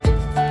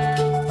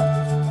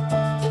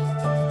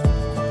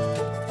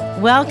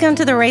Welcome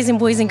to the Raising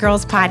Boys and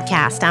Girls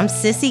podcast. I'm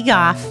Sissy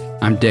Goff.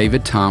 I'm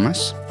David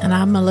Thomas. And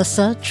I'm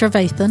Melissa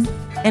Trevathan.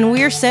 And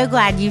we're so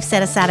glad you've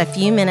set aside a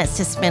few minutes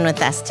to spend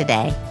with us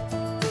today.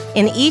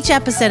 In each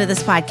episode of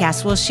this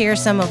podcast, we'll share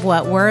some of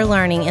what we're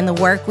learning in the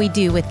work we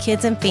do with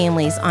kids and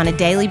families on a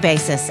daily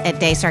basis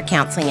at Daystar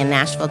Counseling in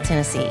Nashville,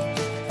 Tennessee.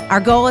 Our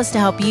goal is to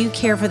help you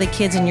care for the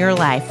kids in your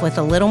life with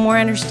a little more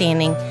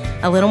understanding,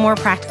 a little more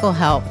practical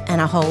help,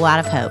 and a whole lot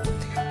of hope.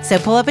 So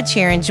pull up a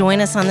chair and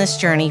join us on this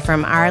journey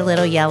from our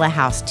little yellow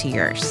house to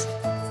yours.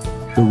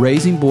 The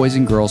Raising Boys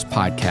and Girls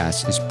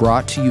podcast is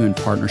brought to you in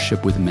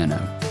partnership with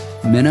Minnow.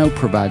 Minnow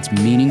provides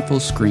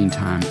meaningful screen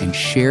time and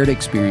shared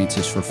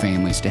experiences for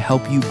families to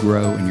help you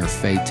grow in your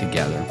faith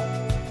together.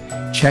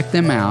 Check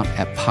them out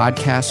at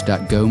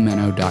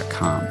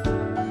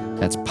podcast.gominnow.com.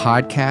 That's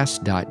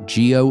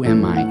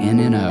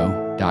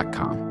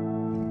podcast.gominno.com.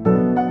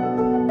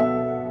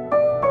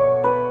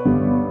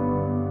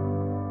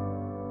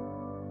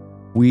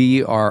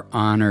 We are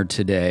honored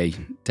today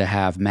to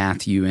have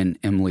Matthew and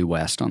Emily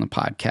West on the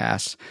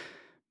podcast.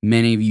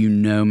 Many of you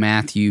know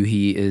Matthew.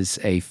 He is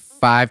a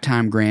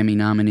 5-time Grammy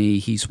nominee.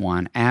 He's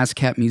won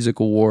ASCAP Music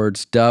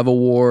Awards, Dove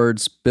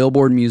Awards,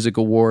 Billboard Music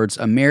Awards,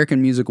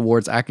 American Music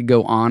Awards. I could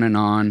go on and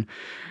on.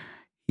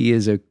 He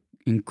is an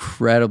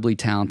incredibly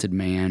talented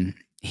man.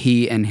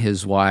 He and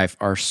his wife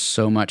are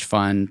so much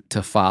fun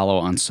to follow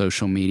on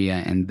social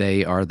media, and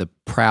they are the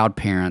proud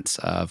parents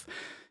of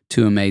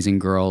 2 amazing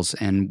girls,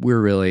 and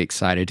we're really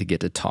excited to get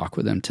to talk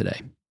with them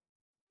today.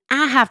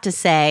 I have to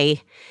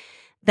say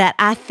that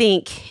I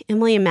think,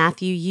 Emily and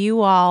Matthew,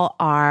 you all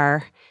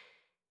are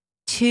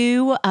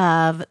 2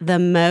 of the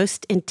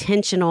most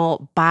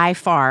intentional, by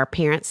far,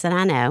 parents that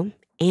I know,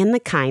 and the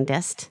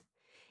kindest,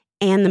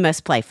 and the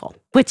most playful,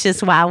 which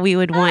is why we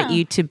would want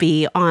you to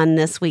be on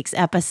this week's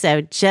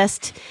episode,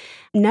 just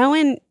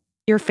knowing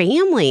your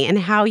family and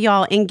how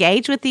y'all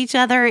engage with each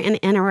other and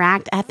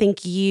interact. I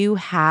think you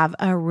have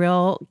a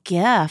real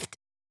gift.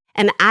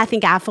 And I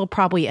think I feel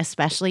probably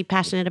especially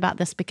passionate about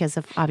this because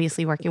of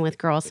obviously working with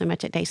girls so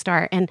much at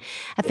Daystar. And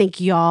I think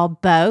y'all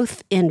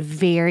both in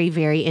very,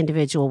 very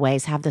individual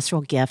ways have this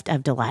real gift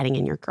of delighting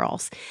in your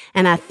girls.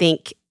 And I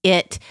think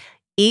it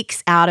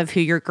ekes out of who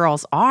your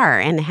girls are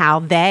and how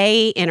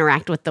they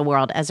interact with the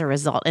world as a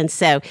result. And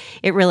so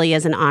it really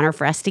is an honor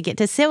for us to get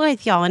to sit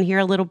with y'all and hear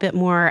a little bit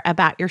more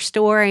about your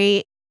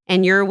story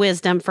and your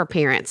wisdom for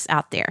parents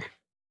out there.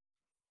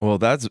 Well,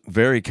 that's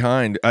very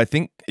kind. I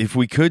think if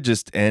we could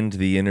just end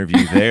the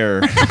interview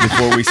there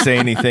before we say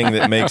anything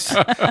that makes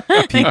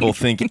people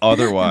think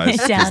otherwise,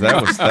 because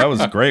that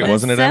was great,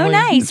 wasn't it, so Emily?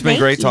 Nice. It's been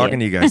great talking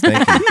to you guys.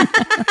 Thank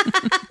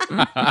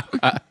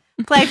you.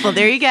 Playful.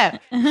 There you go.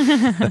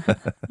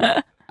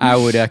 I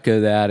would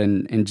echo that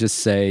and just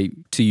say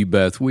to you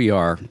both, we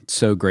are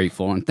so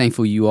grateful and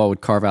thankful you all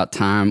would carve out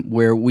time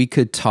where we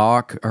could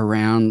talk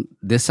around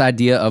this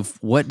idea of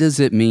what does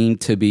it mean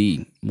to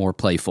be more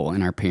playful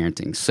in our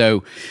parenting.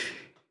 So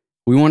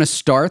we want to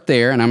start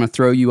there, and I'm going to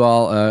throw you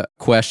all a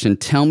question.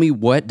 Tell me,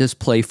 what does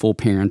playful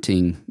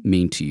parenting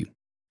mean to you?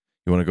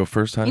 You want to go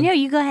first, honey? No,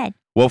 you go ahead.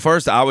 Well,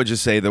 first, I would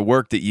just say the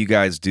work that you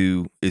guys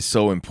do is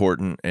so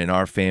important, and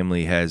our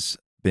family has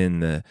been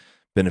the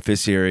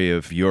beneficiary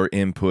of your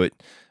input.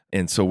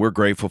 And so we're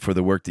grateful for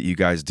the work that you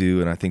guys do.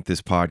 And I think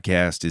this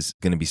podcast is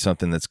going to be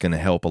something that's going to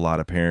help a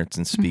lot of parents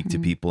and speak to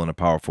people in a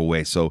powerful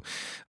way. So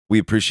we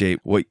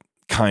appreciate what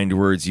kind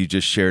words you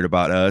just shared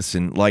about us.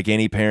 And like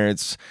any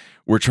parents,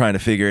 we're trying to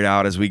figure it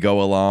out as we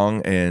go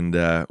along, and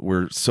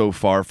we're so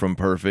far from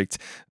perfect.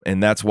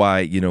 And that's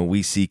why,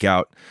 we seek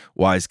out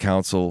wise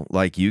counsel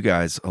like you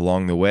guys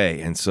along the way.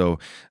 And so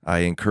I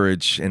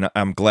encourage, and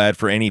I'm glad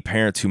for any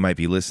parents who might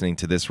be listening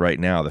to this right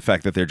now, the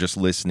fact that they're just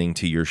listening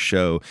to your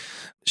show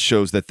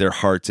shows that their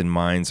hearts and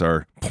minds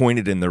are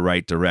pointed in the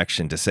right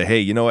direction to say, hey,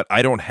 you know what?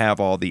 I don't have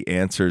all the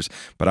answers,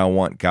 but I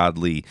want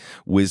godly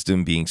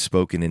wisdom being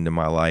spoken into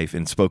my life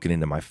and spoken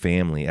into my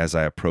family as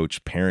I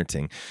approach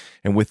parenting.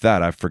 And with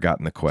that, I've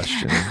forgotten the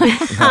question.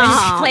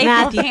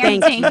 Matthew,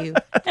 thank you.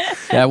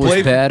 That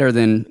was better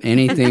than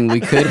anything we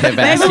could have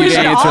asked you to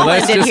answer.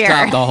 Let's just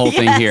stop the whole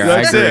thing here.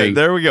 That's I agree. it.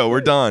 There we go.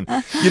 We're done.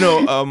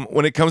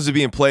 When it comes to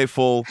being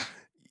playful,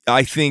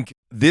 I think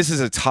this is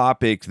a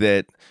topic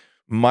that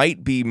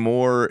might be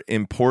more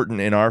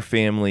important in our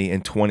family in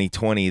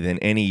 2020 than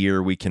any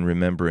year we can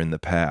remember in the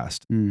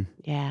past.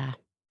 Yeah.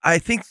 I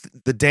think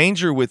the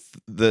danger with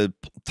the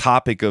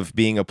topic of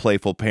being a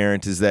playful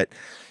parent is that,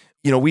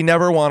 we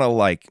never want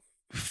to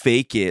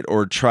fake it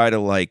or try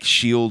to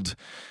shield.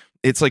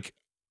 It's like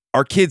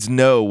our kids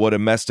know what a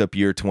messed up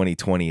year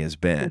 2020 has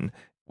been.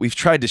 We've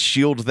tried to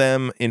shield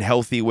them in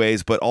healthy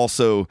ways, but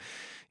also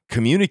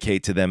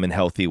communicate to them in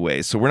healthy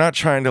ways. So we're not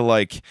trying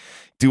to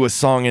do a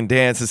song and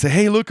dance and say,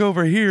 hey, look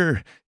over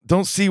here.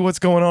 Don't see what's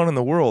going on in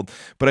the world.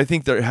 But I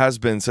think there has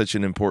been such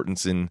an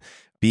importance in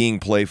being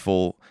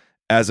playful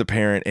as a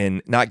parent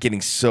and not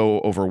getting so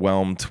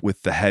overwhelmed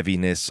with the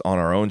heaviness on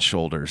our own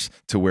shoulders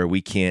to where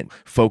we can't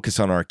focus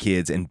on our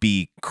kids and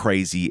be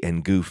crazy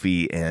and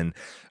goofy. And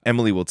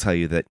Emily will tell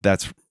you that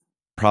that's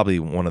probably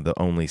one of the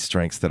only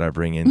strengths that I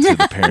bring into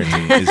the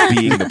parenting is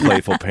being the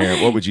playful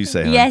parent. What would you say,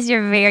 Hannah? Yes,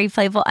 you're very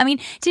playful. I mean,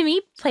 to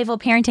me, playful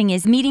parenting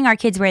is meeting our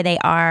kids where they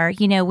are.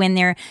 You know, when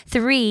they're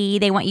 3,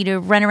 they want you to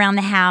run around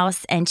the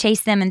house and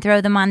chase them and throw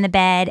them on the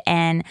bed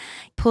and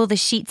pull the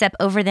sheets up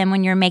over them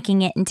when you're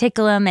making it and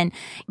tickle them. And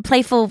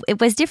playful,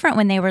 it was different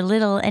when they were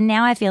little. And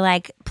now I feel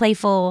like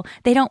playful,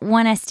 they don't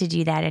want us to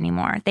do that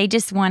anymore. They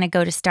just want to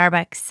go to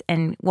Starbucks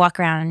and walk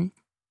around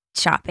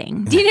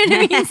shopping. Do you know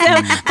what I mean?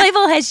 So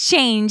playful has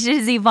changed, it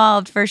has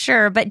evolved for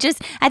sure. But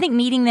just, I think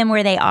meeting them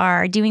where they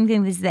are, doing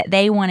things that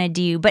they want to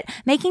do, but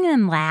making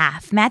them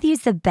laugh. Matthew's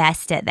the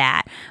best at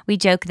that. We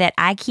joke that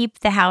I keep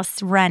the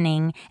house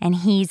running and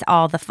he's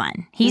all the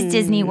fun. He's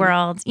Disney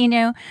World, you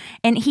know,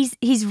 and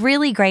he's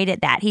really great at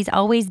that. He's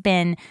always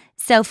been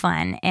so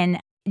fun. And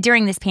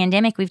during this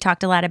pandemic, we've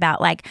talked a lot about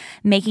like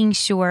making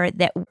sure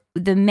that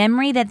the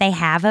memory that they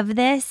have of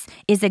this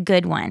is a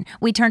good one.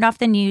 We turned off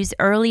the news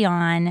early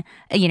on,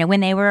 you know, when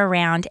they were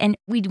around, and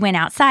we went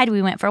outside.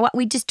 We went for what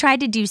we just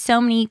tried to do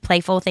so many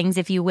playful things,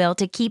 if you will,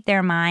 to keep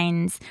their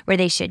minds where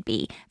they should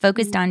be,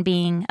 focused on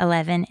being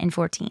 11 and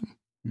 14.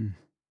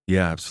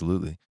 Yeah,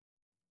 absolutely.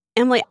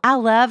 Emily, I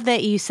love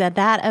that you said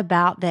that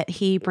about that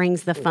he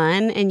brings the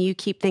fun and you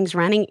keep things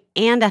running.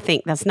 And I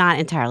think that's not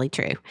entirely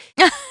true.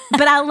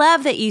 But I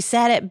love that you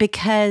said it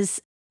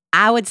because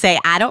I would say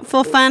I don't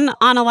feel fun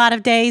on a lot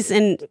of days.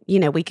 And, you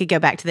know, we could go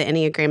back to the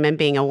Enneagram and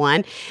being a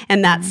 1,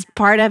 and that's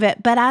part of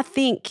it. But I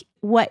think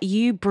what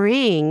you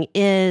bring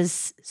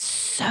is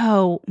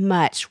so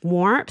much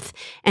warmth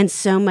and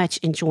so much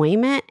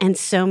enjoyment and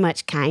so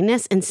much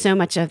kindness and so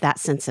much of that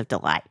sense of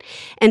delight.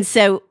 And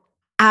so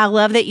I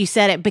love that you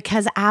said it,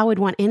 because I would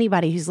want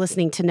anybody who's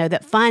listening to know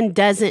that fun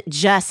doesn't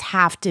just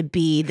have to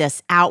be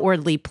this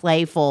outwardly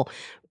playful,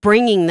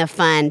 bringing the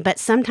fun, but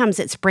sometimes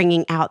it's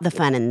bringing out the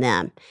fun in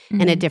them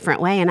in a different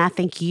way. And I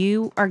think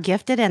you are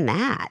gifted in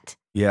that.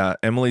 Yeah,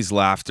 Emily's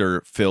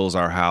laughter fills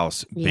our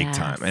house big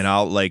time. And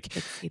I'll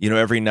you know,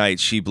 every night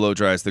she blow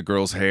dries the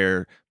girls'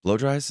 hair. Blow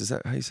dries? Is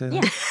that how you say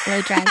that? Yeah,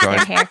 blow dries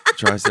their hair.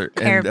 Dries their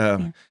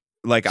and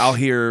like I'll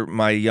hear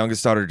my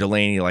youngest daughter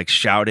Delaney like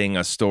shouting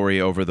a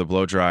story over the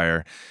blow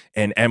dryer,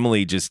 and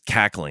Emily just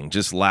cackling,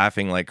 just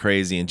laughing like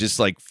crazy, and just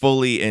like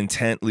fully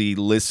intently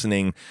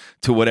listening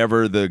to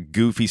whatever the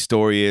goofy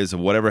story is of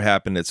whatever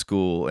happened at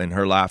school, and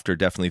her laughter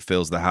definitely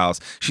fills the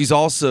house. She's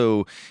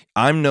also,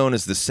 I'm known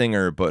as the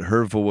singer, but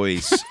her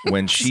voice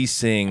when she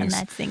sings,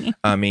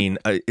 I mean,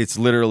 it's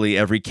literally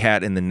every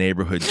cat in the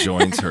neighborhood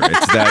joins her.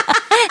 It's that.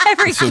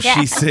 So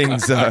she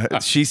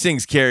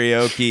sings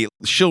karaoke.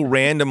 She'll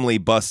randomly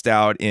bust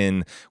out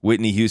in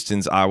Whitney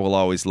Houston's "I Will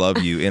Always Love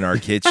You" in our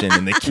kitchen,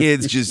 and the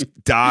kids just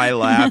die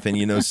laughing,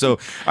 you know. So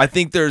I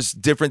think there's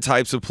different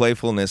types of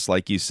playfulness,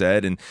 like you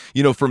said. And,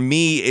 you know, for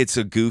me, it's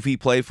a goofy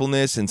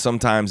playfulness. And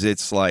sometimes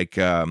it's like,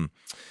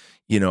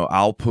 you know,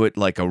 I'll put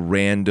like a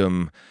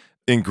random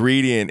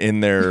ingredient in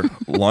their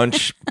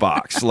lunch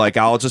box. Like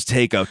I'll just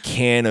take a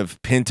can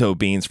of pinto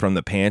beans from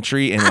the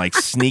pantry and like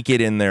sneak it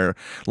in their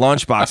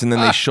lunchbox, and then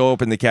they show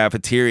up in the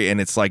cafeteria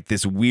and it's like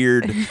this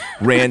weird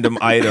random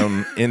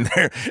item in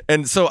there.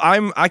 And so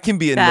I can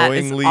be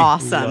annoyingly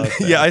awesome.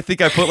 Yeah, I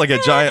think I put like a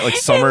giant like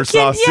summer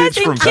sausage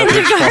from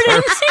Pepperidge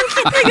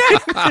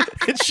Farm.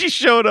 And she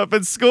showed up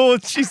at school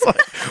and she's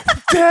like,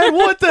 "Dad,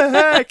 what the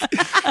heck?"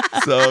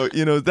 So,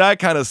 you know, that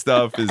kind of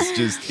stuff is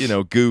just, you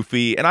know,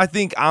 goofy. And I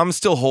think I'm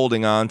still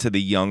holding on to the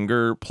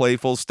younger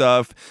playful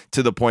stuff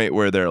to the point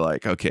where they're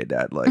like, "Okay,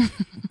 Dad, like,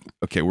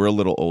 okay, we're a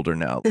little older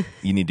now.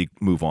 You need to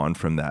move on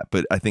from that."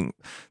 But I think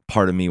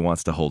part of me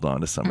wants to hold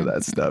on to some of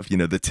that stuff, you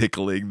know, the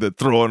tickling, the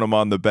throwing them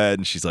on the bed.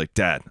 And she's like,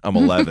 "Dad, I'm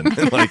 11.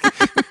 Like,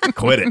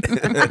 quit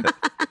it."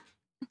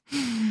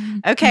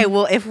 Okay,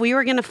 well, if we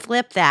were going to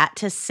flip that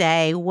to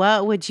say,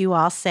 what would you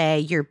all say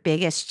your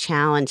biggest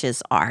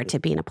challenges are to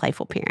being a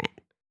playful parent?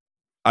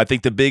 I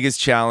think the biggest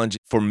challenge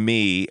for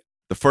me,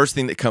 the first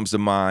thing that comes to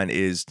mind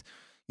is,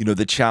 you know,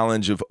 the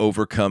challenge of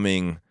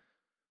overcoming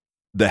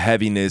the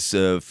heaviness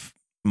of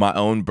my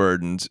own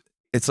burdens.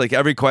 It's like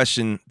every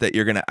question that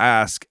you're going to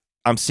ask,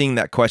 I'm seeing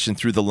that question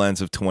through the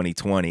lens of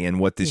 2020 and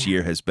what this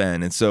year has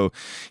been. And so,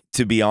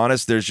 to be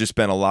honest, there's just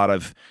been a lot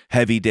of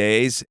heavy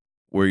days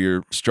where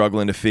you're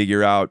struggling to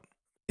figure out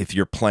if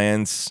your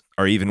plans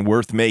are even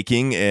worth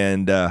making,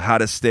 and how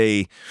to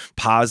stay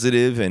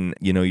positive. And,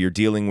 you know, you're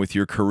dealing with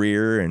your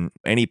career, and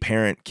any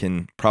parent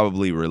can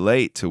probably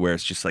relate to where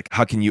it's just like,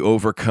 how can you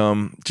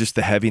overcome just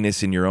the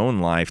heaviness in your own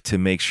life to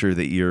make sure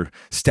that you're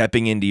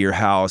stepping into your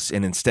house,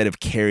 and instead of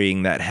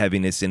carrying that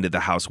heaviness into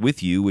the house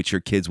with you, which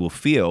your kids will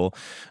feel,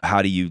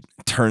 how do you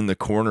turn the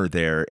corner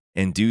there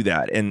and do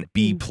that and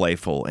be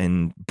playful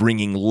and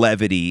bringing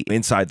levity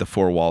inside the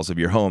four walls of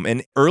your home?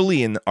 And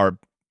early in our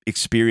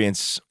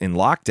experience in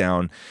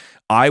lockdown,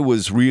 I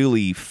was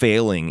really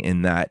failing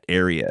in that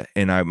area.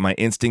 And my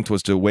instinct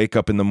was to wake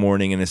up in the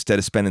morning, and instead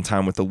of spending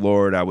time with the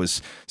Lord, I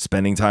was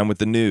spending time with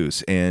the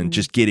news and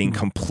just getting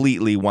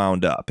completely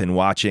wound up and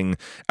watching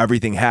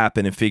everything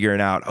happen and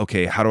figuring out,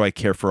 okay, how do I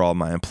care for all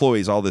my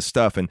employees, all this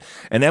stuff. And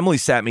Emily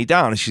sat me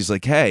down and she's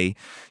like, "Hey,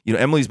 you know,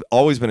 Emily's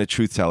always been a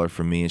truth teller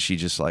for me." And she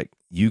just like,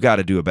 you got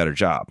to do a better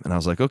job. And I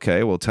was like,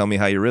 okay, well, tell me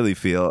how you really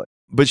feel.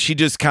 But she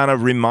just kind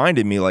of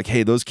reminded me like,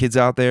 hey, those kids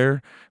out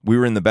there, we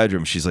were in the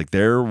bedroom. She's like,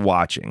 they're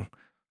watching.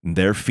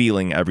 They're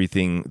feeling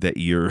everything that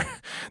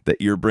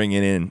you're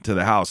bringing into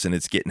the house, and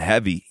it's getting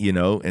heavy,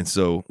 and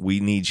so we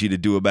need you to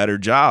do a better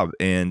job,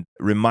 and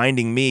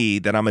reminding me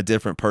that I'm a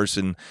different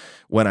person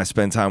when I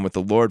spend time with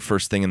the Lord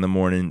first thing in the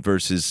morning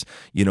versus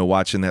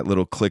watching that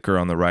little clicker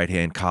on the right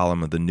hand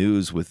column of the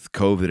news with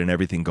COVID and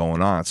everything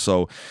going on.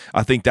 So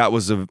I think that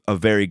was a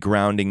very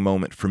grounding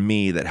moment for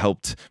me that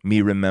helped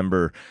me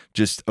remember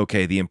just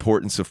the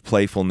importance of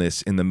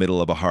playfulness in the middle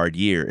of a hard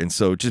year. And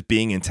so just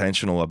being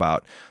intentional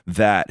about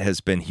that has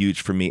been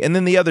huge for me. And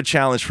then the other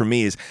challenge for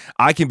me is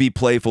I can be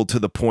playful to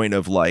the point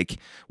of like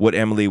what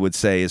Emily would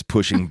say is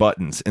pushing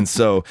buttons. And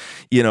so,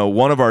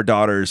 one of our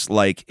daughters,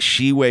 like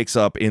she wakes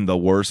up in the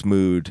worst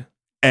mood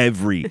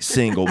every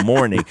single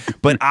morning,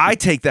 but I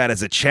take that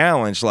as a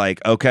challenge.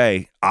 Like,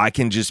 okay, I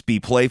can just be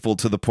playful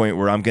to the point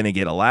where I'm going to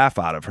get a laugh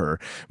out of her,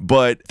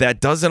 but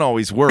that doesn't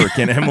always work.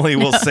 And Emily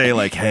will say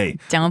like, hey,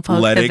 don't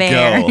poke let the it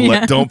bear.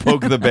 go. Don't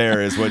poke the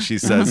bear is what she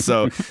says.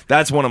 So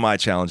that's one of my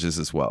challenges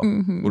as well.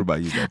 Mm-hmm. What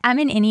about you, Deb? I'm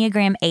an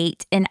Enneagram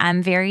 8 and I'm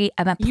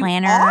a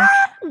planner.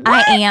 What?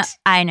 I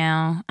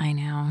am. I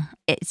know.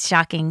 It's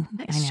shocking.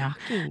 That's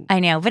shocking. I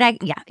know. But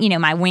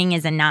my wing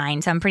is a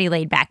 9, so I'm pretty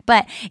laid back.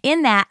 But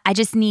in that, I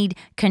just need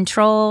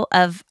control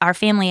of our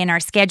family and our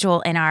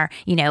schedule and our,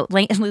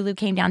 Lulu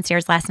came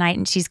downstairs last night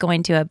and she's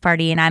going to a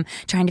party and I'm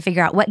trying to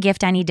figure out what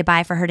gift I need to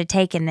buy for her to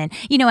take. And then,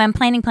 I'm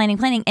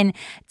planning. And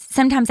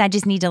sometimes I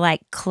just need to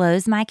like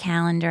close my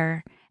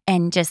calendar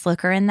and just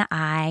look her in the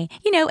eye,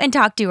 and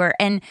talk to her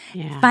and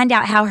find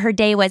out how her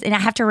day was. And I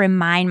have to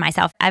remind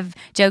myself, I've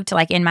joked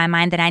like in my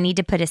mind that I need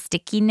to put a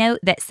sticky note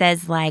that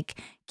says like,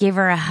 give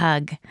her a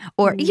hug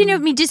or,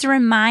 just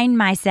remind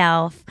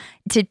myself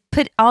to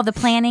put all the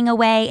planning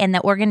away and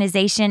the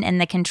organization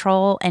and the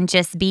control and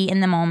just be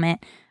in the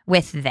moment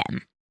with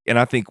them. And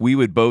I think we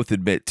would both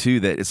admit, too,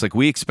 that it's like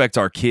we expect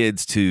our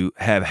kids to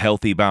have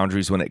healthy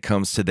boundaries when it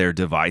comes to their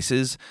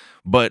devices.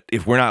 But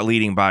if we're not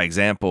leading by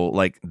example,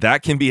 like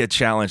that can be a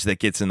challenge that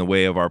gets in the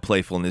way of our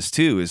playfulness,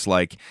 too. Is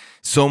like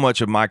so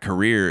much of my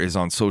career is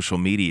on social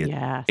media.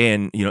 Yes.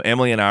 And,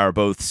 Emily and I are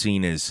both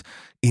seen as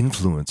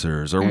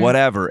influencers or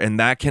whatever. And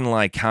that can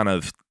like kind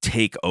of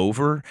take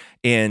over.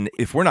 And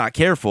if we're not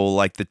careful,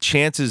 like the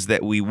chances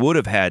that we would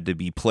have had to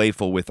be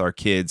playful with our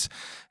kids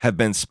have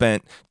been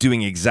spent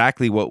doing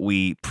exactly what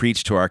we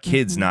preach to our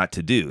kids not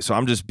to do. So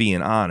I'm just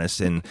being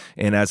honest. And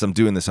as I'm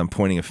doing this, I'm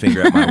pointing a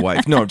finger at my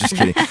wife. No, I'm just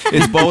kidding.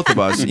 It's both of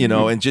us,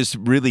 and just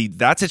really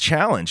that's a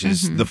challenge.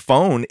 Is the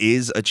phone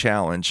is a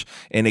challenge,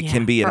 and it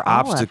can be an for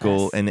all of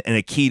obstacle us. and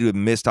a key to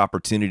missed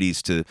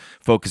opportunities to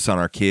focus on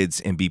our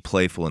kids and be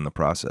playful in the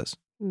process.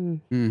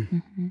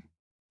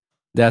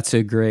 That's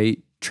a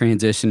great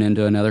transition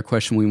into another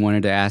question we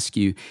wanted to ask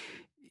you.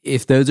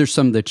 If those are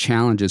some of the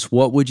challenges,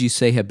 what would you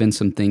say have been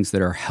some things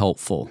that are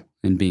helpful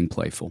in being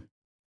playful?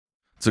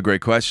 It's a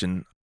great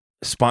question.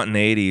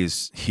 Spontaneity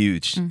is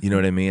huge. You know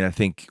what I mean? I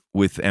think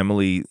with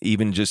Emily,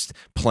 even just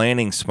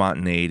planning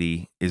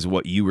spontaneity is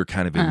what you were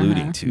kind of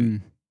alluding to.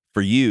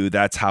 For you,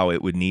 that's how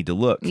it would need to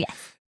look. Yes.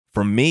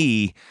 For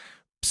me,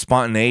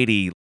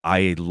 spontaneity,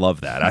 I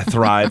love that. I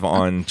thrive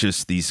on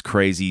just these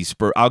crazy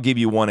I'll give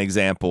you one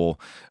example.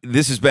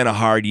 This has been a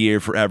hard year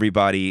for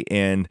everybody.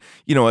 And,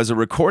 as a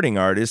recording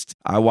artist,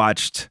 I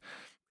watched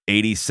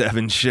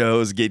 87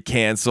 shows get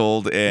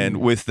canceled. And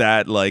with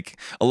that, like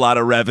a lot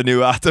of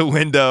revenue out the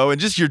window and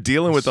just you're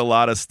dealing with a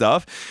lot of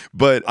stuff.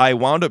 But I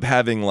wound up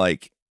having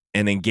like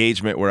an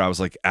engagement where I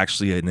was like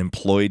actually an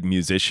employed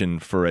musician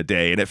for a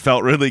day, and it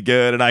felt really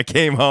good. And I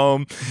came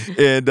home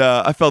and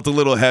I felt a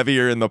little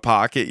heavier in the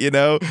pocket,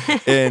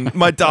 and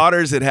my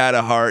daughters had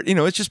a hard,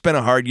 it's just been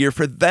a hard year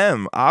for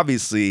them,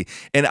 obviously.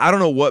 And I don't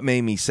know what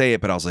made me say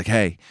it, but I was like,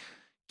 hey,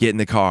 get in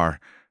the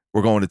car.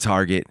 We're going to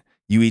Target.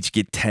 You each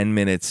get 10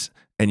 minutes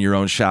and your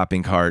own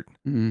shopping cart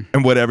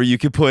and whatever you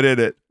can put in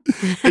it.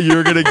 And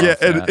you're going to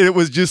get, and it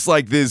was just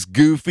like this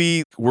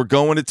goofy, we're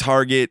going to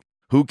Target.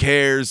 Who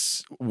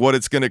cares what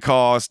it's going to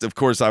cost? Of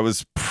course, I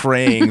was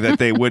praying that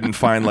they wouldn't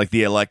find like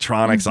the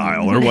electronics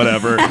aisle or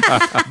whatever.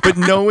 But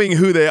knowing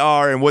who they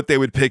are and what they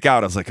would pick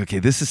out, I was like, okay,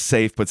 this is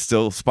safe, but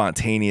still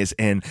spontaneous.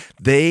 And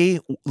they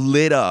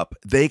lit up.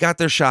 They got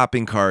their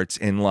shopping carts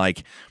and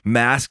like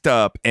masked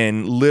up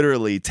and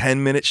literally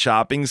 10-minute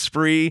shopping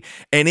spree.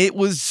 And it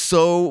was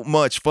so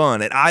much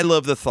fun. And I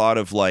love the thought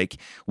of like,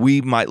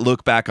 we might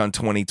look back on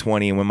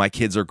 2020 and when my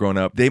kids are grown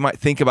up, they might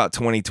think about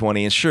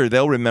 2020 and sure,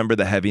 they'll remember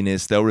the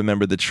heaviness. They'll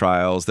remember the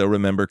trials, they'll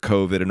remember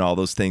COVID and all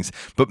those things,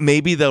 but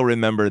maybe they'll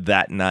remember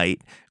that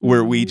night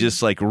where we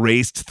just like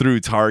raced through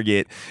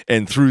Target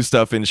and threw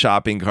stuff in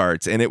shopping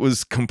carts, and it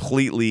was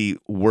completely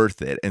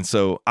worth it. And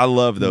so I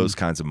love those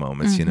kinds of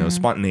moments.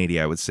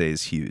 Spontaneity, I would say,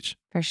 is huge.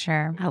 For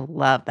sure. I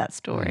love that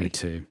story. Me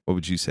too. What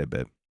would you say,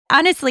 babe?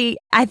 Honestly,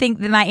 I think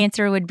that my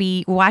answer would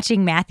be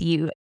watching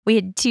Matthew. We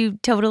had two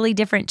totally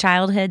different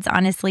childhoods.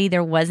 Honestly,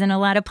 there wasn't a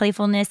lot of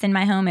playfulness in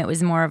my home. It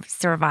was more of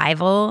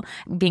survival,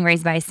 being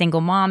raised by a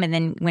single mom. And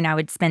then when I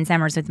would spend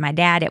summers with my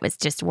dad, it was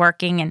just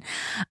working. And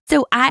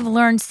so I've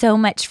learned so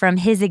much from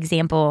his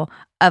example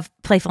of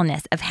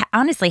playfulness, of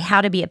honestly how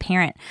to be a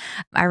parent.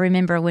 I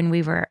remember when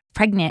we were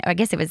pregnant, I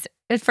guess it was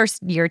the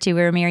first year or two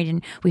we were married,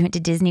 and we went to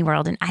Disney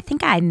World, and I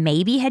think I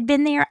maybe had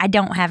been there. I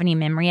don't have any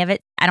memory of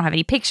it. I don't have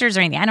any pictures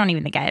or anything. I don't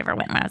even think I ever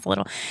went when I was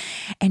little.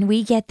 And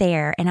we get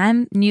there, and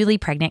I'm newly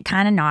pregnant,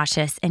 kind of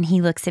nauseous, and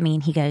he looks at me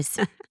and he goes,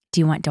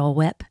 "Do you want Dole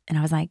Whip?" And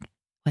I was like,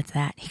 "What's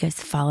that?" He goes,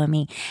 "Follow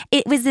me."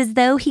 It was as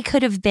though he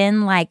could have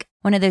been like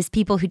one of those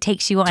people who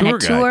takes you on a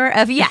tour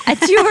of Disney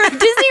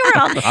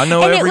World. I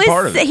know and every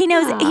part of it. He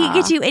knows he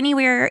gets you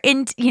anywhere,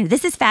 and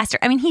this is faster.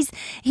 I mean,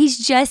 he's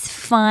just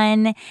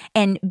fun.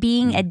 And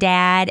being a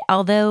dad,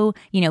 although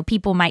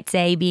people might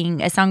say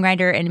being a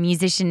songwriter and a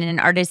musician and an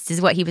artist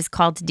is what he was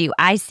called to do,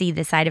 I see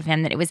the side of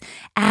him that it was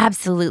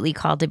absolutely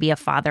called to be a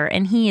father,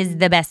 and he is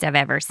the best I've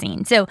ever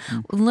seen. So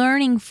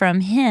learning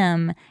from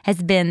him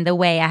has been the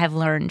way I have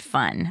learned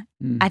fun.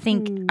 I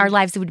think our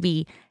lives would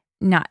be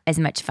not as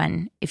much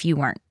fun if you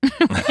weren't.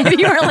 If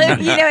you weren't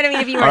living, you know what I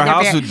mean? If you weren't our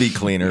house there. would be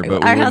cleaner,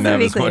 but Our we house wouldn't would have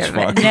be as much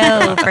cleaner, fun. but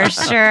no, for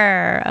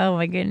sure. Oh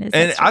my goodness.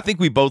 And I think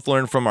we both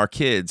learn from our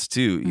kids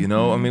too.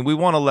 I mean, we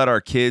want to let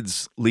our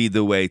kids lead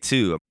the way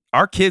too.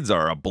 Our kids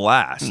are a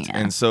blast. Yeah.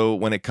 And so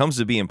when it comes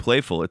to being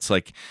playful, it's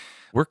like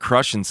we're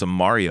crushing some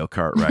Mario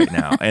Kart right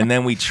now. And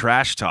then we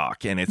trash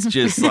talk, and it's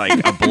just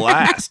like a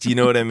blast. You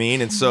know what I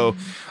mean? And so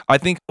I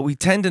think we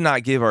tend to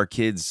not give our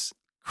kids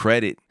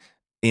credit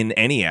in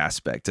any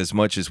aspect as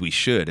much as we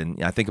should.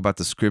 And I think about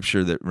the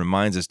scripture that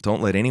reminds us,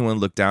 don't let anyone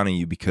look down on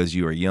you because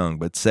you are young,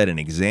 but set an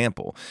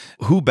example.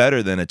 Who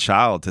better than a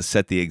child to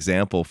set the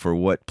example for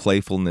what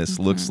playfulness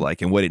looks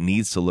like and what it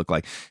needs to look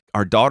like?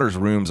 Our daughter's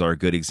rooms are a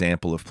good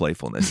example of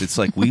playfulness. It's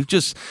like we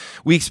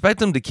expect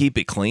them to keep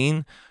it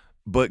clean,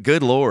 but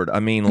good Lord, I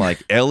mean,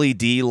 like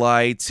LED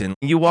lights, and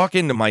you walk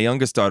into my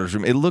youngest daughter's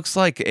room, it looks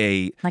like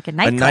a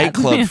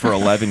nightclub for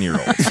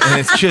 11-year-olds. And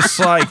it's just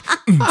like,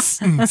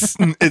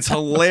 it's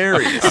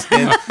hilarious.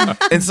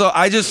 And so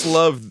I just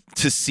love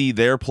to see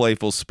their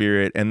playful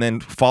spirit and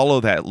then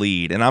follow that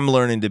lead. And I'm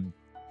learning to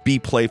be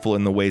playful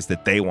in the ways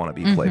that they want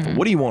to be playful.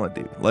 What do you want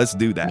to do? Let's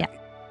do that. Yeah.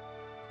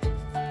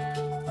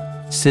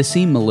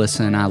 Sissy,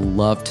 Melissa, and I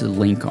love to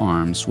link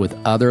arms with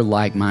other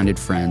like-minded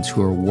friends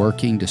who are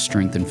working to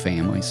strengthen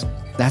families.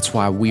 That's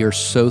why we are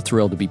so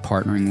thrilled to be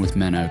partnering with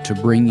Minnow to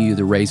bring you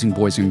the Raising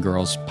Boys and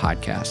Girls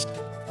podcast.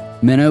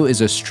 Minnow is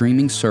a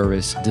streaming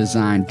service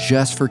designed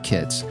just for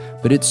kids,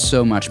 but it's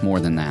so much more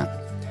than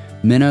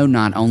that. Minnow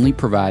not only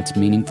provides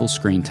meaningful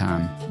screen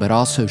time, but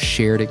also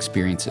shared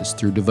experiences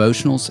through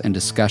devotionals and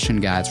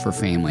discussion guides for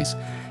families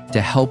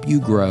to help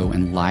you grow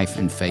in life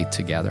and faith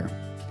together.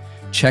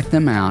 Check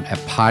them out at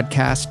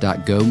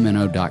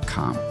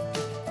podcast.gominnow.com.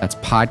 That's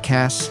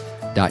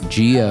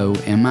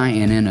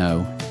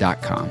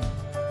podcast.gominno.com.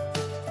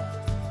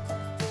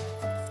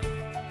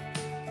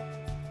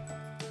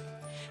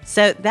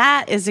 So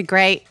that is a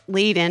great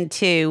lead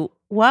into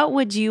what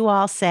would you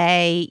all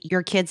say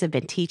your kids have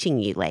been teaching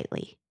you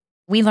lately?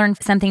 We learn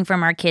something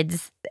from our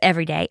kids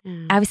every day.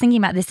 I was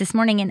thinking about this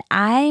morning, and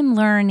I'm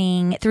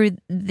learning through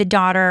the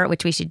daughter,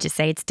 which we should just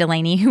say it's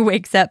Delaney, who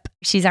wakes up.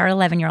 She's our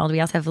 11-year-old. We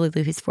also have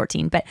Lulu, who's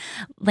 14. But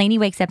Lainey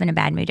wakes up in a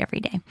bad mood every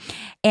day.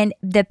 And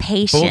the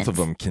patience. Both of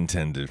them can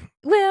tend to.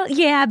 Well,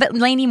 yeah, but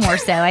Lainey more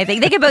so. I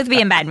think they could both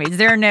be in bad moods.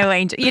 There are no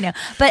angels,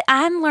 But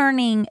I'm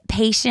learning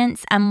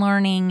patience. I'm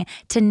learning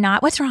to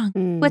not, what's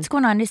wrong? What's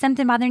going on? Is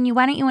something bothering you?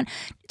 Why don't you want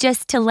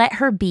just to let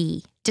her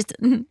be? Just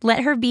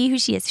let her be who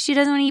she is. If she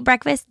doesn't want to eat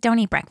breakfast, don't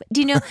eat breakfast. Do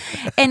you know?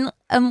 And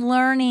I'm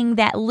learning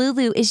that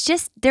Lulu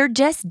is they're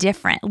just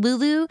different.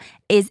 Lulu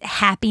is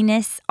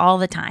happiness all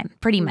the time,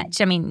 pretty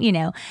much. I mean,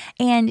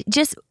 and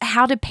just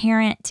how to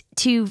parent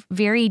two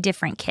very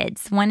different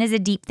kids. One is a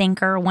deep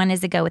thinker. One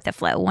is a go with the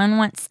flow. One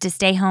wants to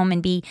stay home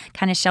and be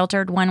kind of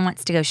sheltered. One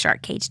wants to go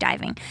shark cage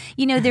diving.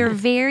 They're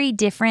very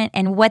different.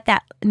 And what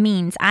that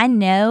means, I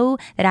know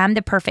that I'm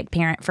the perfect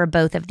parent for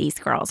both of these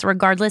girls,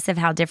 regardless of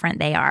how different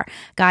they are.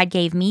 God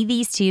gave me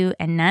these two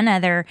and none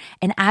other,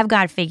 and I've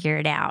got to figure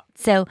it out.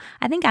 So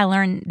I think I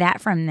learn that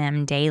from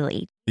them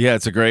daily. Yeah,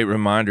 it's a great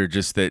reminder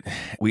just that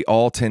we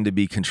all tend to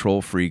be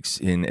control freaks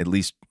in at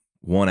least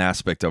one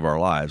aspect of our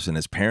lives. And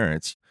as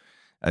parents,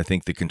 I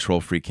think the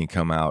control freak can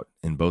come out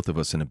in both of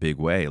us in a big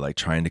way, like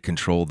trying to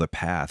control the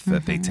path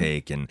that they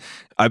take. And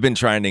I've been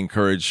trying to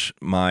encourage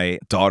my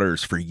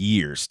daughters for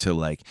years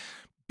to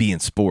be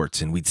in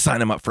sports, and we'd sign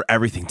them up for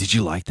everything. Did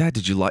you like that?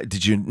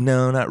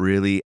 No, not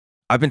really.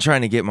 I've been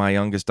trying to get my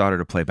youngest daughter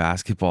to play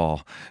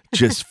basketball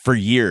just for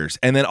years.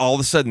 And then all of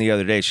a sudden the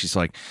other day, she's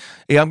like,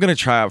 "Hey, I'm going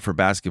to try out for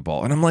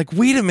basketball." And I'm like,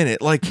 wait a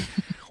minute.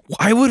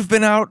 I would have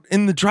been out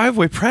in the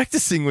driveway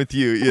practicing with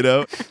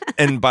you,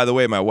 And by the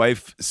way, my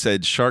wife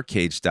said shark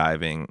cage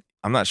diving.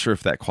 I'm not sure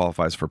if that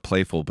qualifies for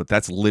playful, but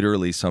that's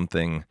literally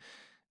something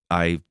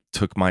I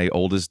took my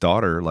oldest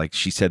daughter.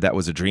 She said that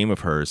was a dream of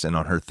hers. And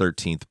on her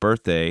 13th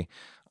birthday,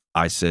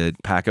 I said,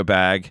 pack a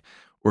bag.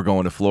 we're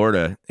going to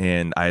Florida,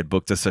 and I had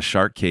booked us a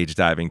shark cage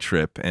diving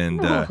trip,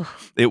 and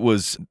it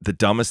was the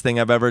dumbest thing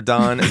I've ever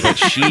done. But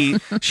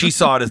she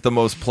saw it as the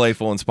most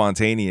playful and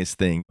spontaneous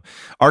thing.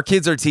 Our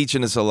kids are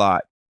teaching us a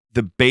lot.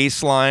 The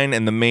baseline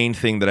and the main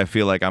thing that I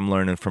feel like I'm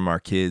learning from our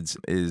kids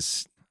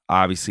is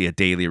obviously a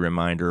daily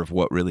reminder of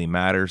what really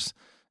matters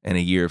in a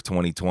year of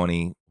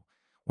 2020.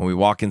 When we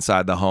walk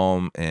inside the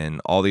home and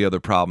all the other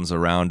problems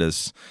around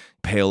us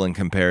pale in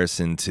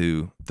comparison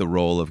to the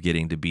role of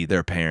getting to be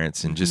their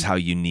parents, and just how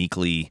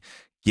uniquely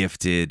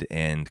gifted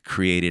and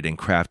created and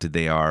crafted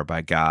they are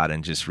by God,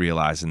 and just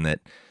realizing that,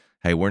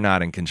 hey, we're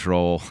not in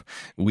control.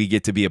 We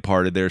get to be a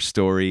part of their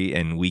story,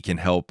 and we can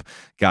help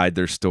guide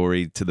their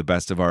story to the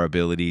best of our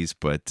abilities.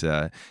 But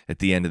at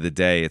the end of the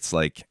day, it's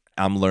like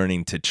I'm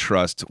learning to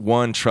trust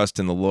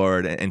in the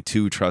Lord, and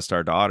two, trust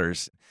our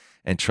daughters,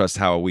 and trust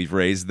how we've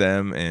raised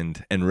them,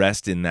 and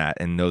rest in that,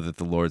 and know that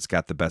the Lord's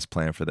got the best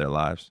plan for their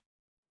lives.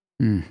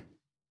 I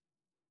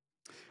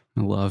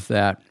love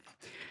that.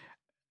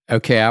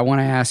 Okay, I want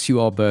to ask you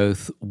all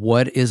both,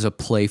 what is a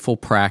playful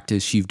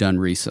practice you've done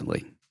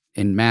recently?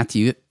 And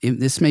Matthew,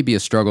 this may be a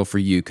struggle for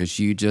you because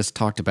you just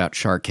talked about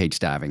shark cage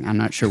diving. I'm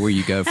not sure where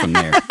you go from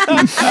there.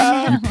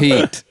 You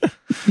peaked.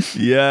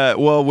 Yeah,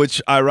 well,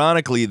 which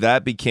ironically,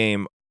 that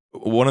became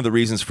one of the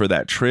reasons for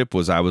that trip.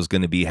 Was I was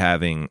going to be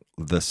having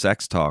the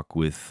sex talk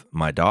with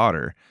my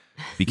daughter,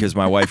 because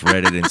my wife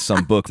read it in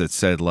some book that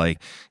said,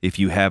 like, if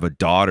you have a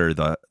daughter,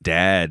 the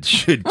dad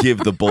should give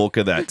the bulk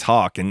of that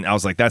talk. And I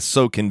was like, that's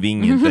so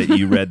convenient that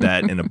you read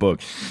that in a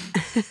book.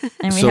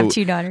 And we have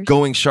two daughters.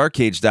 Going shark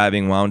cage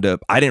diving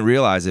I didn't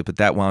realize it, but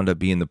that wound up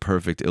being the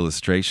perfect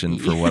illustration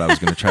for what I was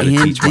going to try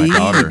to teach my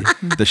daughter.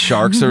 The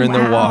sharks are in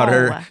the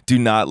water. Do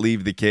not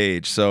leave the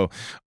cage. So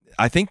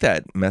I think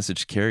that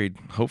message carried.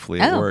 Hopefully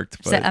it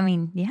worked. But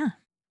yeah.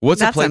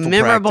 That's a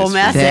memorable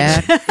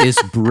message. That is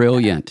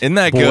brilliant. Isn't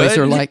that Boys good? Boys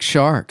are like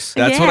sharks.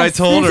 That's what I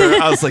told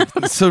her. I was like,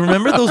 so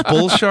remember those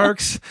bull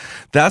sharks?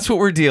 That's what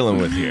we're dealing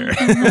with here.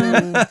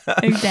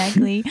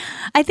 Exactly.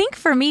 I think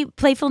for me,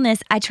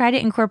 playfulness, I try to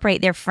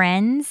incorporate their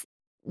friends.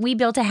 We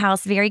built a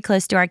house very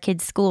close to our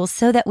kids' school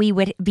so that we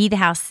would be the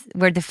house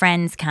where the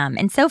friends come.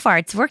 And so far,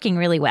 it's working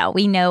really well.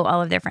 We know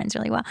all of their friends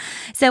really well.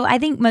 So I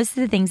think most of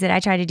the things that I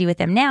try to do with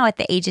them now at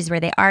the ages where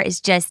they are is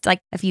just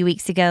like a few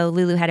weeks ago,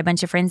 Lulu had a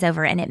bunch of friends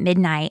over, and at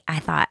midnight, I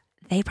thought,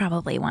 they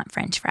probably want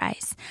French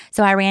fries.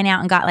 So I ran out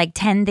and got like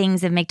 10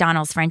 things of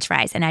McDonald's French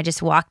fries, and I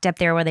just walked up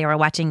there where they were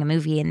watching a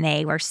movie, and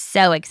they were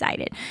so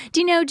excited.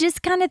 Do you know,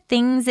 just kind of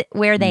things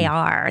where they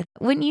are,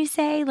 wouldn't you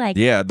say? Like,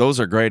 yeah, those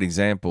are great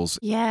examples.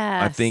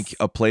 Yeah, I think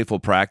a playful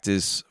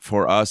practice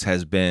for us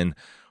has been,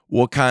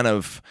 what kind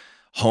of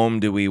home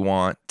do we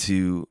want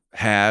to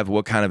have?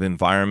 What kind of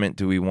environment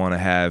do we want to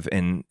have?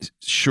 And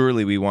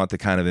surely we want the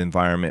kind of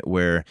environment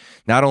where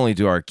not only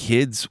do our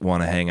kids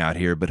want to hang out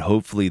here, but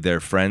hopefully their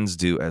friends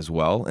do as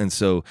well. And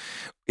so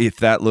if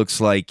that looks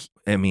like,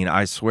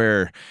 I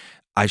swear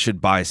I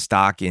should buy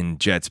stock in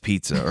Jet's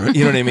Pizza, or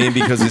you know what I mean?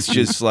 Because it's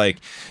just like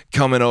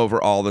coming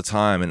over all the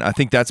time. And I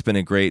think that's been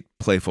a great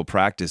playful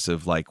practice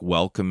of like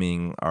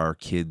welcoming our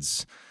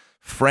kids'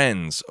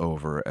 friends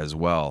over as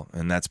well,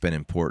 and that's been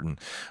important.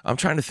 I'm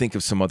trying to think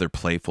of some other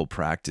playful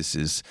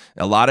practices.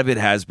 A lot of it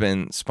has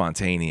been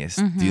spontaneous.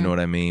 Do you know what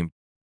I mean?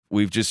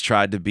 We've just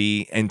tried to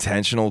be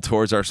intentional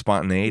towards our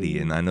spontaneity,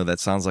 and I know that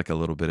sounds like a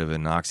little bit of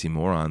an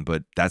oxymoron,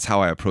 but that's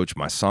how I approach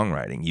my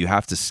songwriting. You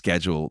have to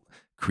schedule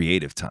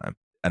creative time,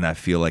 and I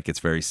feel like it's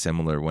very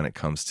similar when it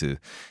comes to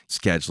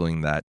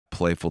scheduling that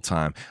playful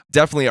time.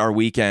 Definitely our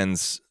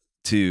weekends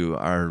to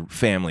our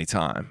family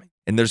time.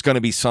 And there's going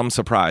to be some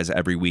surprise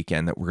every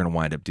weekend that we're going to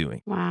wind up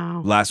doing.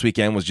 Wow. Last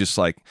weekend was just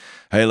like,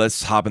 hey,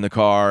 let's hop in the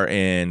car,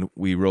 and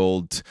we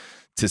rolled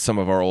to some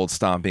of our old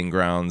stomping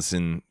grounds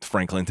in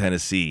Franklin,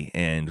 Tennessee,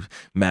 and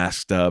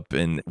masked up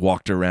and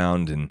walked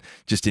around and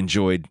just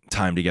enjoyed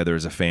time together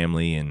as a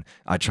family. And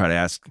I try to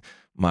ask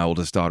my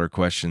oldest daughter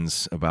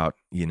questions about,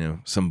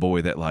 some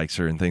boy that likes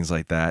her and things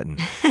like that. And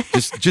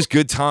just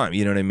good time,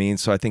 you know what I mean?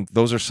 So I think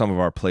those are some of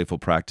our playful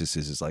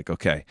practices, is like,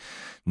 okay,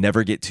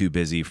 never get too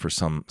busy for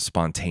some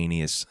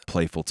spontaneous,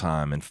 playful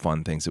time and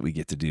fun things that we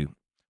get to do.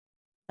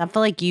 I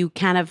feel like you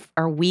kind of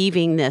are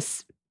weaving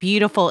this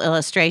beautiful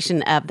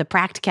illustration of the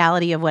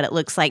practicality of what it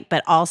looks like,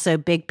 but also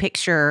big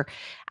picture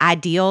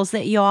ideals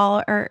that you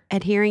all are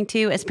adhering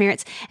to as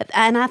parents.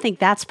 And I think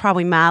that's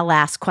probably my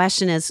last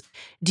question is,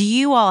 do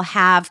you all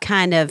have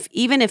kind of,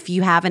 even if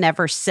you haven't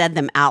ever said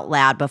them out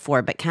loud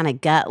before, but kind of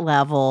gut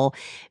level,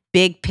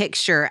 big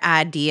picture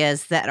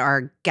ideas that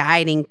are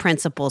guiding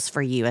principles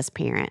for you as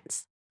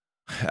parents?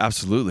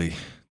 Absolutely.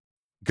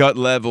 Gut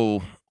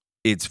level,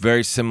 it's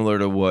very similar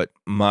to what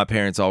my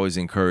parents always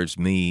encouraged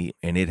me,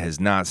 and it has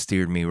not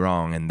steered me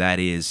wrong. And that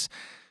is,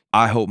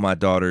 I hope my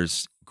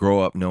daughters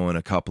grow up knowing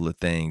a couple of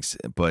things,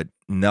 but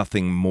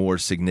nothing more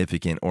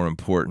significant or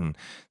important,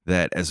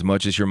 that as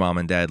much as your mom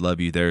and dad love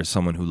you, there is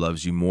someone who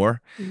loves you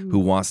more, who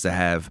wants to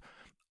have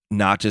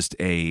not just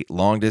a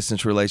long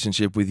distance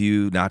relationship with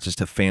you, not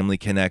just a family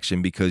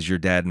connection because your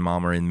dad and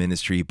mom are in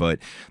ministry, but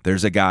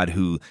there's a God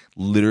who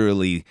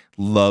literally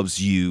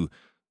loves you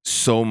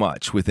so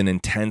much with an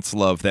intense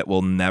love that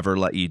will never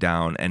let you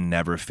down and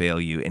never fail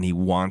you. And he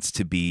wants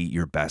to be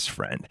your best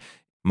friend.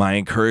 My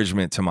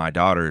encouragement to my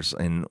daughters,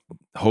 and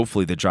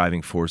hopefully the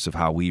driving force of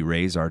how we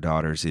raise our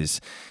daughters,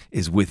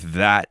 is with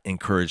that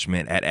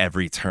encouragement at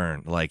every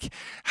turn. Like,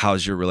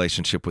 how's your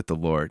relationship with the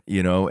Lord,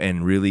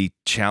 and really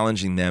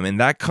challenging them. And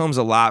that comes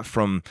a lot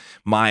from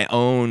my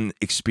own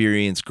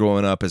experience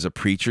growing up as a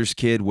preacher's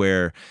kid,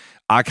 where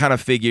I kind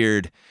of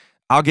figured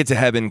I'll get to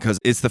heaven because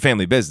it's the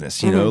family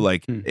business,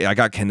 like I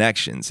got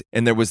connections.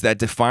 And there was that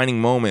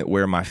defining moment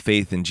where my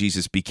faith in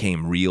Jesus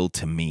became real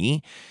to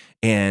me.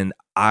 And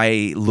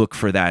I look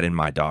for that in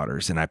my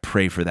daughters, and I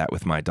pray for that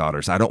with my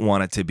daughters. I don't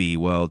want it to be,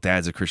 well,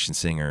 dad's a Christian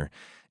singer.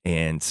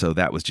 And so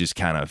that was just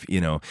kind of,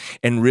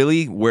 and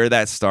really where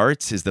that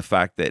starts is the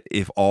fact that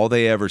if all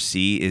they ever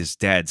see is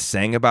dad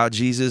sang about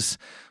Jesus,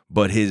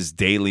 but his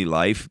daily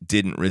life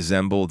didn't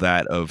resemble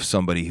that of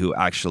somebody who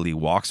actually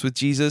walks with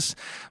Jesus,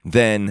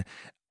 then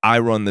I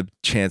run the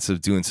chance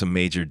of doing some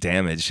major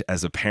damage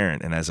as a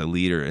parent and as a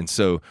leader. And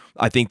so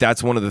I think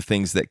that's one of the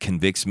things that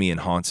convicts me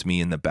and haunts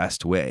me in the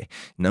best way.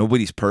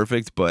 Nobody's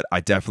perfect, but I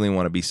definitely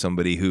want to be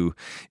somebody who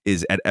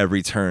is at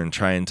every turn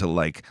trying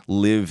to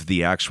live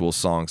the actual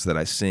songs that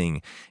I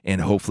sing.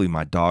 And hopefully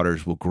my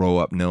daughters will grow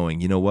up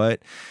knowing, you know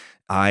what?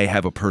 I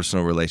have a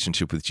personal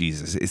relationship with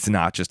Jesus. It's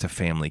not just a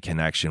family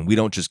connection. We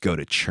don't just go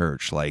to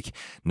church.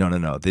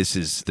 No. This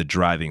is the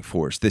driving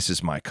force. This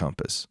is my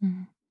compass.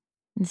 Mm-hmm.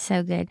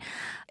 So good.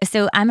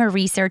 So I'm a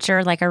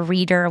researcher, like a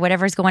reader,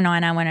 whatever's going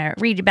on. I want to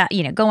read about,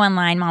 go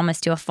online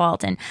almost to a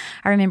fault. And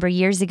I remember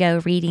years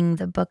ago reading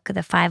the book,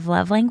 The 5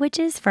 Love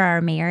Languages for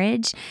Our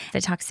Marriage,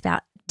 that talks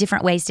about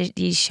different ways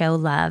to show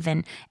love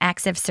and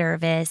acts of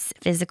service,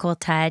 physical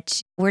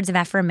touch, words of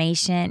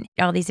affirmation,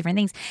 all these different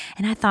things.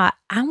 And I thought,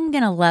 I'm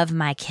going to love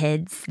my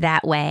kids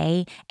that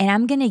way, and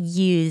I'm going to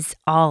use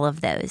all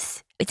of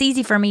those. It's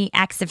easy for me,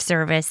 acts of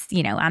service,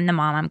 I'm the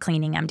mom, I'm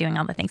cleaning, I'm doing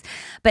all the things,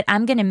 but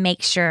I'm going to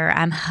make sure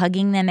I'm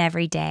hugging them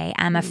every day.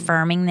 I'm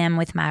affirming them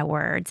with my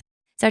words.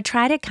 So I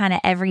try to kind of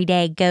every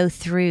day go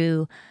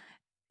through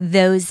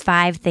those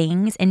 5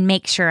 things and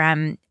make sure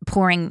I'm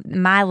pouring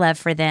my love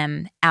for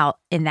them out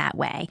in that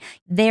way.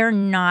 They're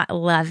not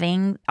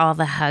loving all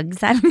the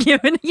hugs I'm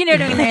giving, you know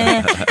what I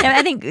mean?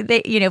 I think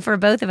that, for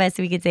both of us,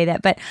 we could say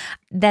that, but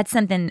that's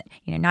something,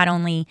 not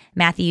only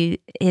Matthew,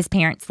 his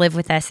parents live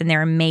with us and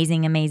they're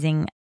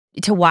amazing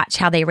to watch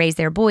how they raise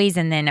their boys.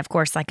 And then of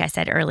course, like I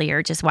said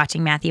earlier, just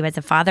watching Matthew as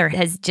a father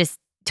has just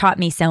taught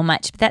me so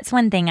much. But that's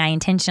one thing I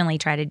intentionally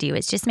try to do,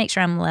 is just make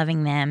sure I'm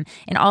loving them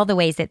in all the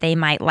ways that they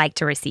might like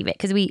to receive it.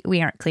 Because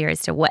we aren't clear as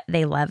to what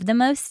they love the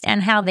most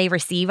and how they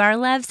receive our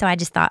love. So I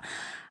just thought,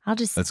 I'll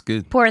just That's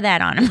good. pour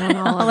that on them,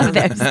 all of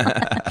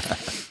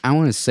those. I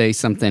want to say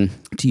something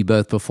to you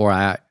both before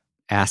I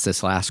ask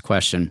this last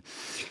question.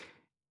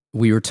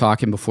 We were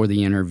talking before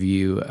the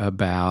interview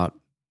about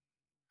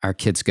our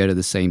kids go to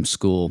the same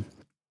school.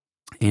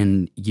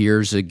 And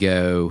years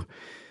ago,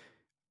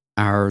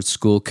 our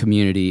school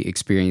community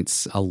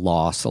experienced a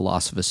loss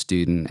of a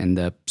student, and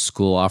the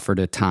school offered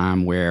a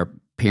time where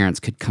parents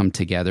could come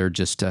together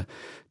just to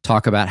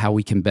talk about how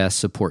we can best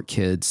support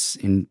kids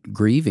in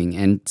grieving.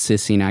 And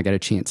Sissy and I got a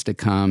chance to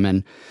come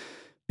and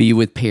be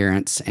with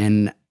parents.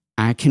 And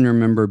I can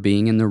remember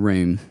being in the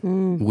room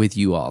with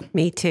you all.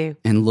 Me too.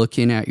 And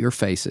looking at your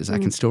faces. I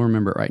can still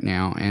remember it right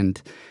now. And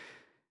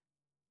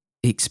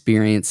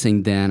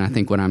experiencing then, I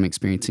think what I'm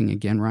experiencing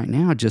again right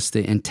now, just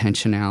the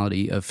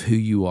intentionality of who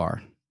you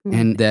are.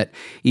 And that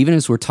even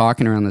as we're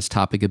talking around this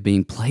topic of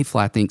being playful,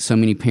 I think so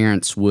many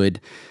parents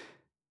would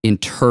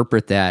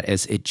interpret that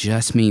as it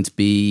just means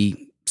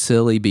be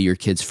silly, be your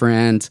kids'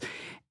 friends,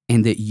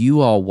 and that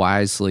you all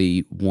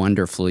wisely,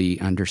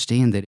 wonderfully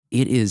understand that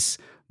it is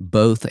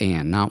both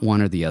and, not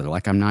one or the other.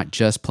 Like, I'm not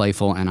just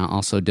playful, and I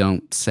also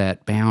don't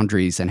set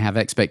boundaries and have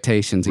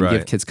expectations and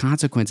give kids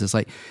consequences.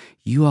 Like,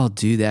 you all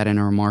do that in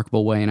a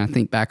remarkable way. And I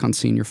think back on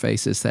seeing your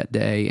faces that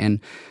day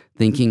and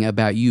thinking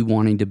about you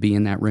wanting to be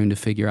in that room to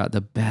figure out the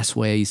best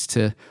ways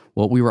to,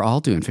 what we were all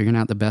doing, figuring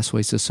out the best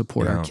ways to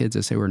support our kids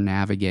as they were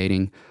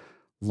navigating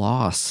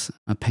loss,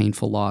 a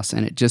painful loss.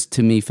 And it just,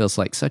 to me, feels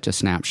like such a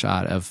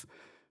snapshot of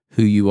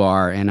who you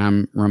are. And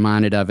I'm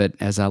reminded of it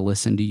as I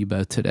listen to you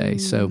both today.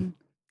 So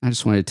I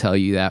just wanted to tell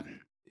you that.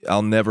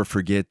 I'll never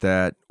forget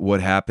that, what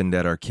happened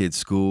at our kids'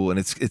 school. And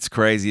it's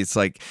crazy. It's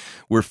like,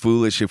 we're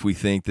foolish if we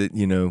think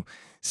that,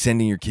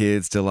 sending your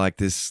kids to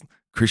this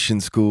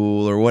Christian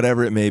school or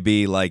whatever it may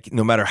be,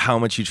 no matter how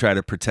much you try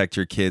to protect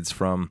your kids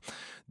from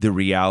the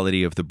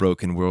reality of the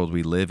broken world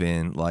we live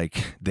in,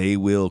 they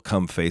will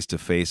come face to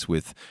face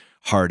with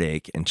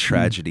heartache and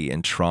tragedy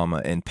and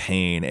trauma and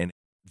pain. And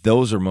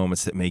those are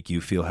moments that make you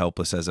feel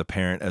helpless as a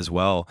parent as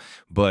well.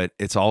 But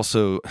it's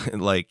also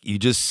you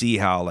just see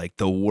how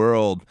the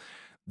world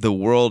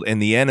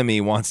and the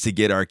enemy wants to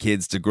get our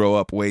kids to grow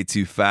up way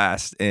too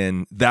fast.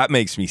 And that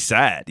makes me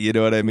sad. You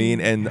know what I mean?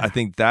 And I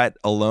think that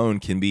alone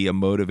can be a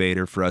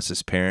motivator for us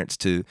as parents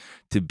to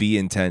be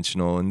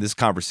intentional. And this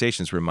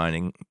conversation is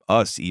reminding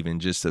us even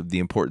just of the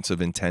importance of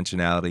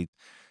intentionality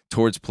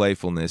towards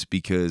playfulness,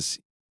 because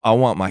I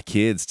want my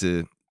kids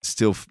to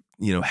still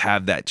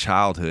have that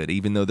childhood,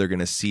 even though they're going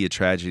to see a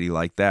tragedy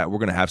like that. We're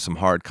going to have some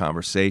hard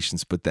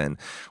conversations, but then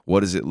what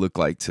does it look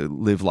like to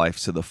live life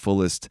to the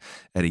fullest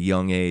at a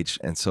young age?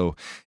 And so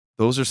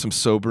those are some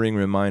sobering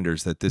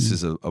reminders that this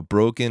is a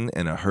broken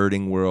and a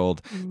hurting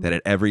world that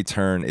at every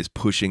turn is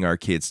pushing our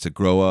kids to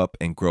grow up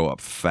and grow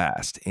up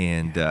fast.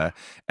 And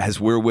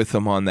as we're with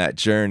them on that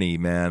journey,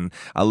 man,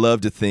 I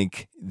love to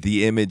think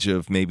the image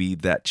of maybe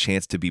that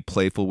chance to be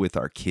playful with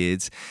our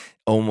kids,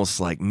 almost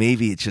like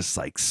maybe it just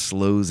like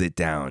slows it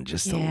down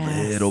just a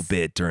little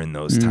bit during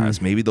those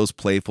times. Maybe those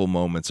playful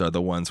moments are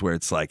the ones where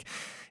it's like,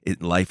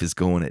 life is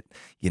going at,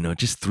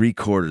 just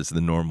 3/4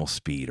 the normal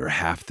speed or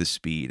half the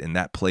speed. And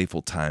that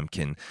playful time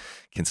can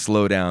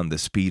slow down the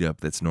speed up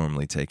that's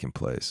normally taking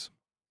place.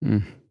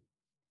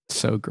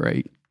 So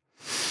great.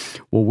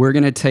 Well, we're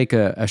going to take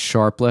a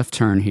sharp left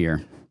turn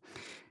here.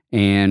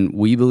 And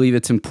we believe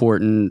it's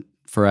important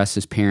for us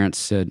as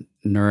parents to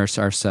nourish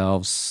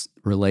ourselves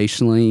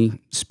relationally,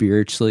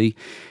 spiritually,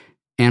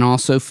 and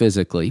also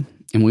physically.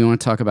 And we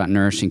want to talk about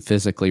nourishing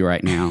physically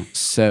right now.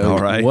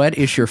 So What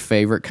is your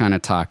favorite kind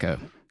of taco?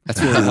 That's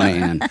where we weigh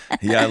in.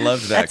 Yeah, I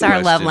love that. That's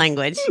our love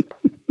language.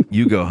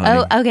 You go,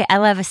 honey. Oh, okay. I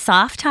love a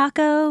soft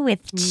taco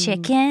with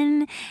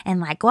chicken and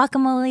like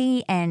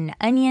guacamole and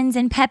onions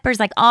and peppers,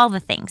 like all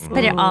the things.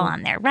 Put it all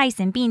on there. Rice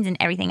and beans and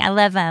everything. I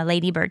love a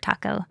Ladybird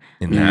taco.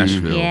 In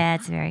Nashville. Yeah,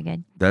 it's very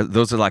good.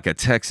 Those are like a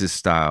Texas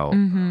style.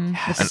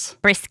 Yes.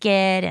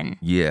 Brisket and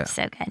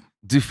so good.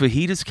 Do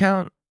fajitas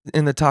count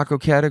in the taco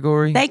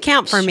category? They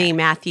count for me,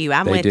 Matthew.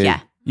 I'm with you.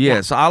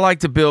 Yeah, so I like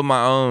to build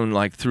my own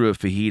like through a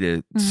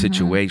fajita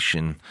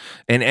situation.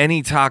 And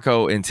any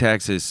taco in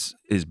Texas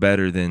is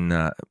better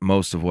than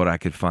most of what I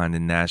could find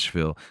in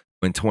Nashville.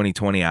 In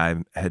 2020, I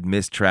had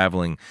missed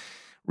traveling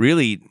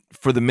really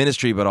for the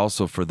ministry, but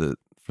also for the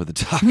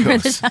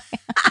tacos.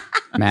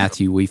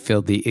 Matthew, we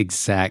feel the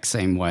exact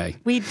same way.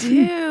 We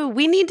do.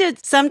 We need to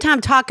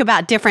sometime talk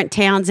about different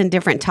towns and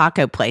different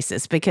taco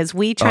places because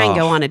we try and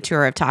go on a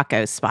tour of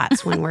taco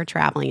spots when we're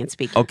traveling and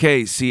speaking.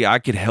 Okay, see, I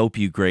could help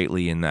you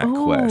greatly in that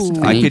quest.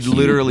 I could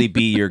literally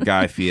be your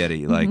Guy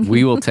Fieri. Like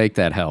we will take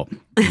that help.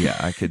 Yeah,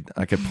 I could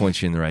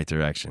point you in the right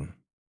direction.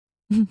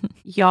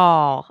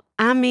 Y'all,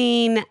 I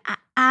mean,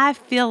 I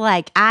feel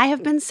like I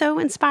have been so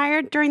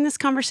inspired during this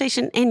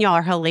conversation, and y'all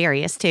are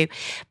hilarious too.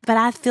 But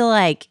I feel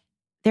like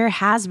there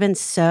has been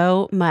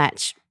so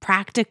much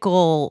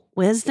practical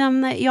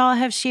wisdom that y'all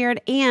have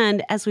shared.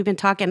 And as we've been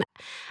talking,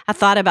 I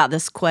thought about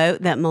this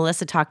quote that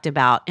Melissa talked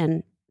about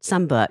in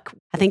some book.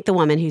 I think the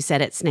woman who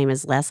said its name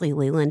is Leslie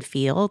Leland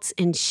Fields.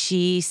 And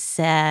she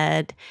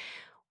said,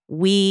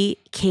 we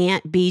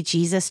can't be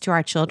Jesus to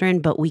our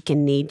children, but we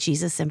can need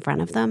Jesus in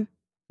front of them.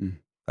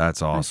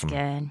 That's awesome.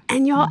 That's good.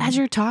 And y'all, as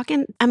you're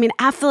talking, I mean,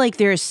 I feel like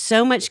there is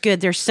so much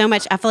good. There's so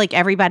much. I feel like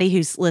everybody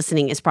who's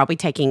listening is probably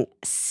taking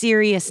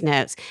serious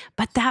notes,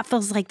 but that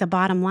feels like the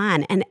bottom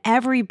line. And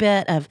every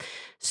bit of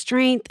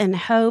strength and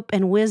hope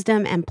and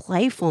wisdom and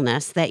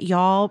playfulness that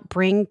y'all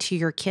bring to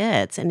your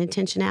kids and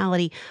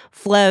intentionality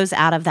flows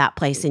out of that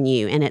place in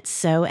you. And it's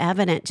so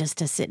evident just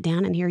to sit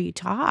down and hear you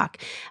talk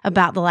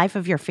about the life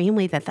of your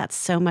family that that's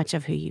so much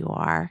of who you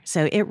are.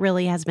 So it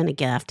really has been a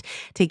gift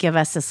to give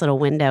us this little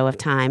window of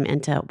time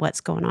into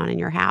what's going on in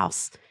your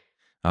house.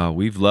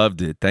 We've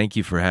loved it. Thank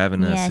you for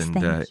having us. Yes, And,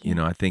 thank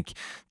you. I think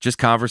just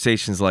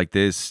conversations like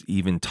this,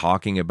 even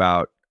talking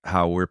about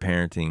how we're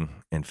parenting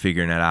and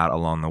figuring that out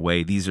along the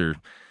way, these are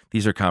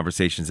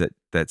conversations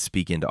that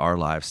speak into our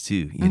lives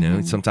too. You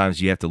know,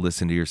 sometimes you have to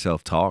listen to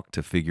yourself talk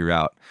to figure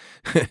out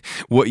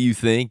what you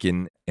think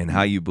and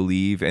how you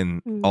believe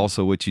and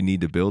also what you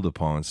need to build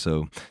upon.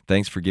 So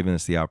thanks for giving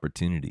us the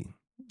opportunity.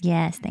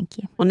 Yes, thank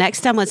you. Well,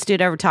 next time, let's do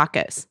it over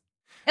tacos.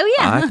 Oh,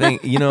 yeah. I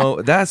think,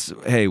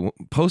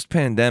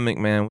 post-pandemic,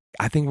 man,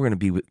 I think we're going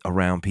to be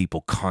around people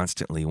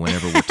constantly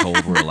whenever we're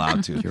told we're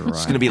allowed to. You're It's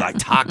right. going to be like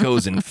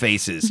tacos and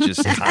faces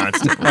just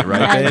constantly,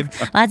 right, babe?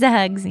 Lots of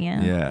hugs,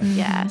 yeah. Yeah.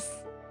 Yes.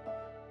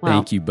 Well,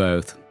 Thank you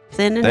both.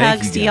 sending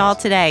Thank hugs you, to y'all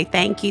guys. today.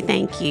 Thank you.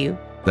 Thank you.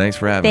 Thanks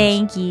for having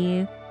us. Thank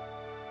you.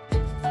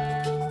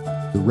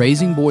 The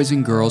Raising Boys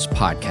and Girls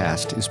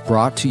podcast is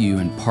brought to you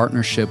in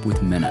partnership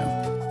with Minnow.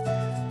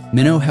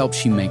 Minnow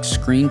helps you make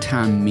screen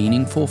time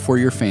meaningful for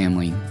your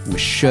family with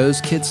shows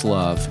kids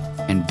love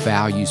and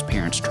values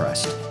parents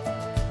trust.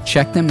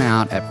 Check them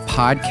out at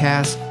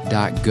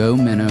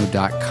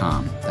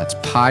podcast.gominnow.com. That's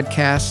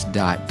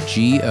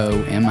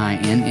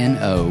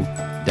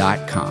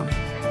podcast.gominno.com.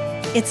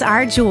 It's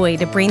our joy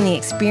to bring the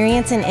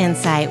experience and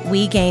insight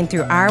we gain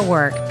through our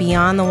work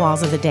beyond the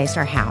walls of the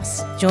Daystar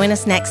House. Join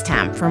us next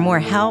time for more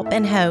help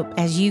and hope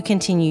as you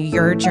continue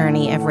your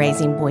journey of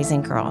raising boys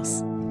and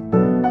girls.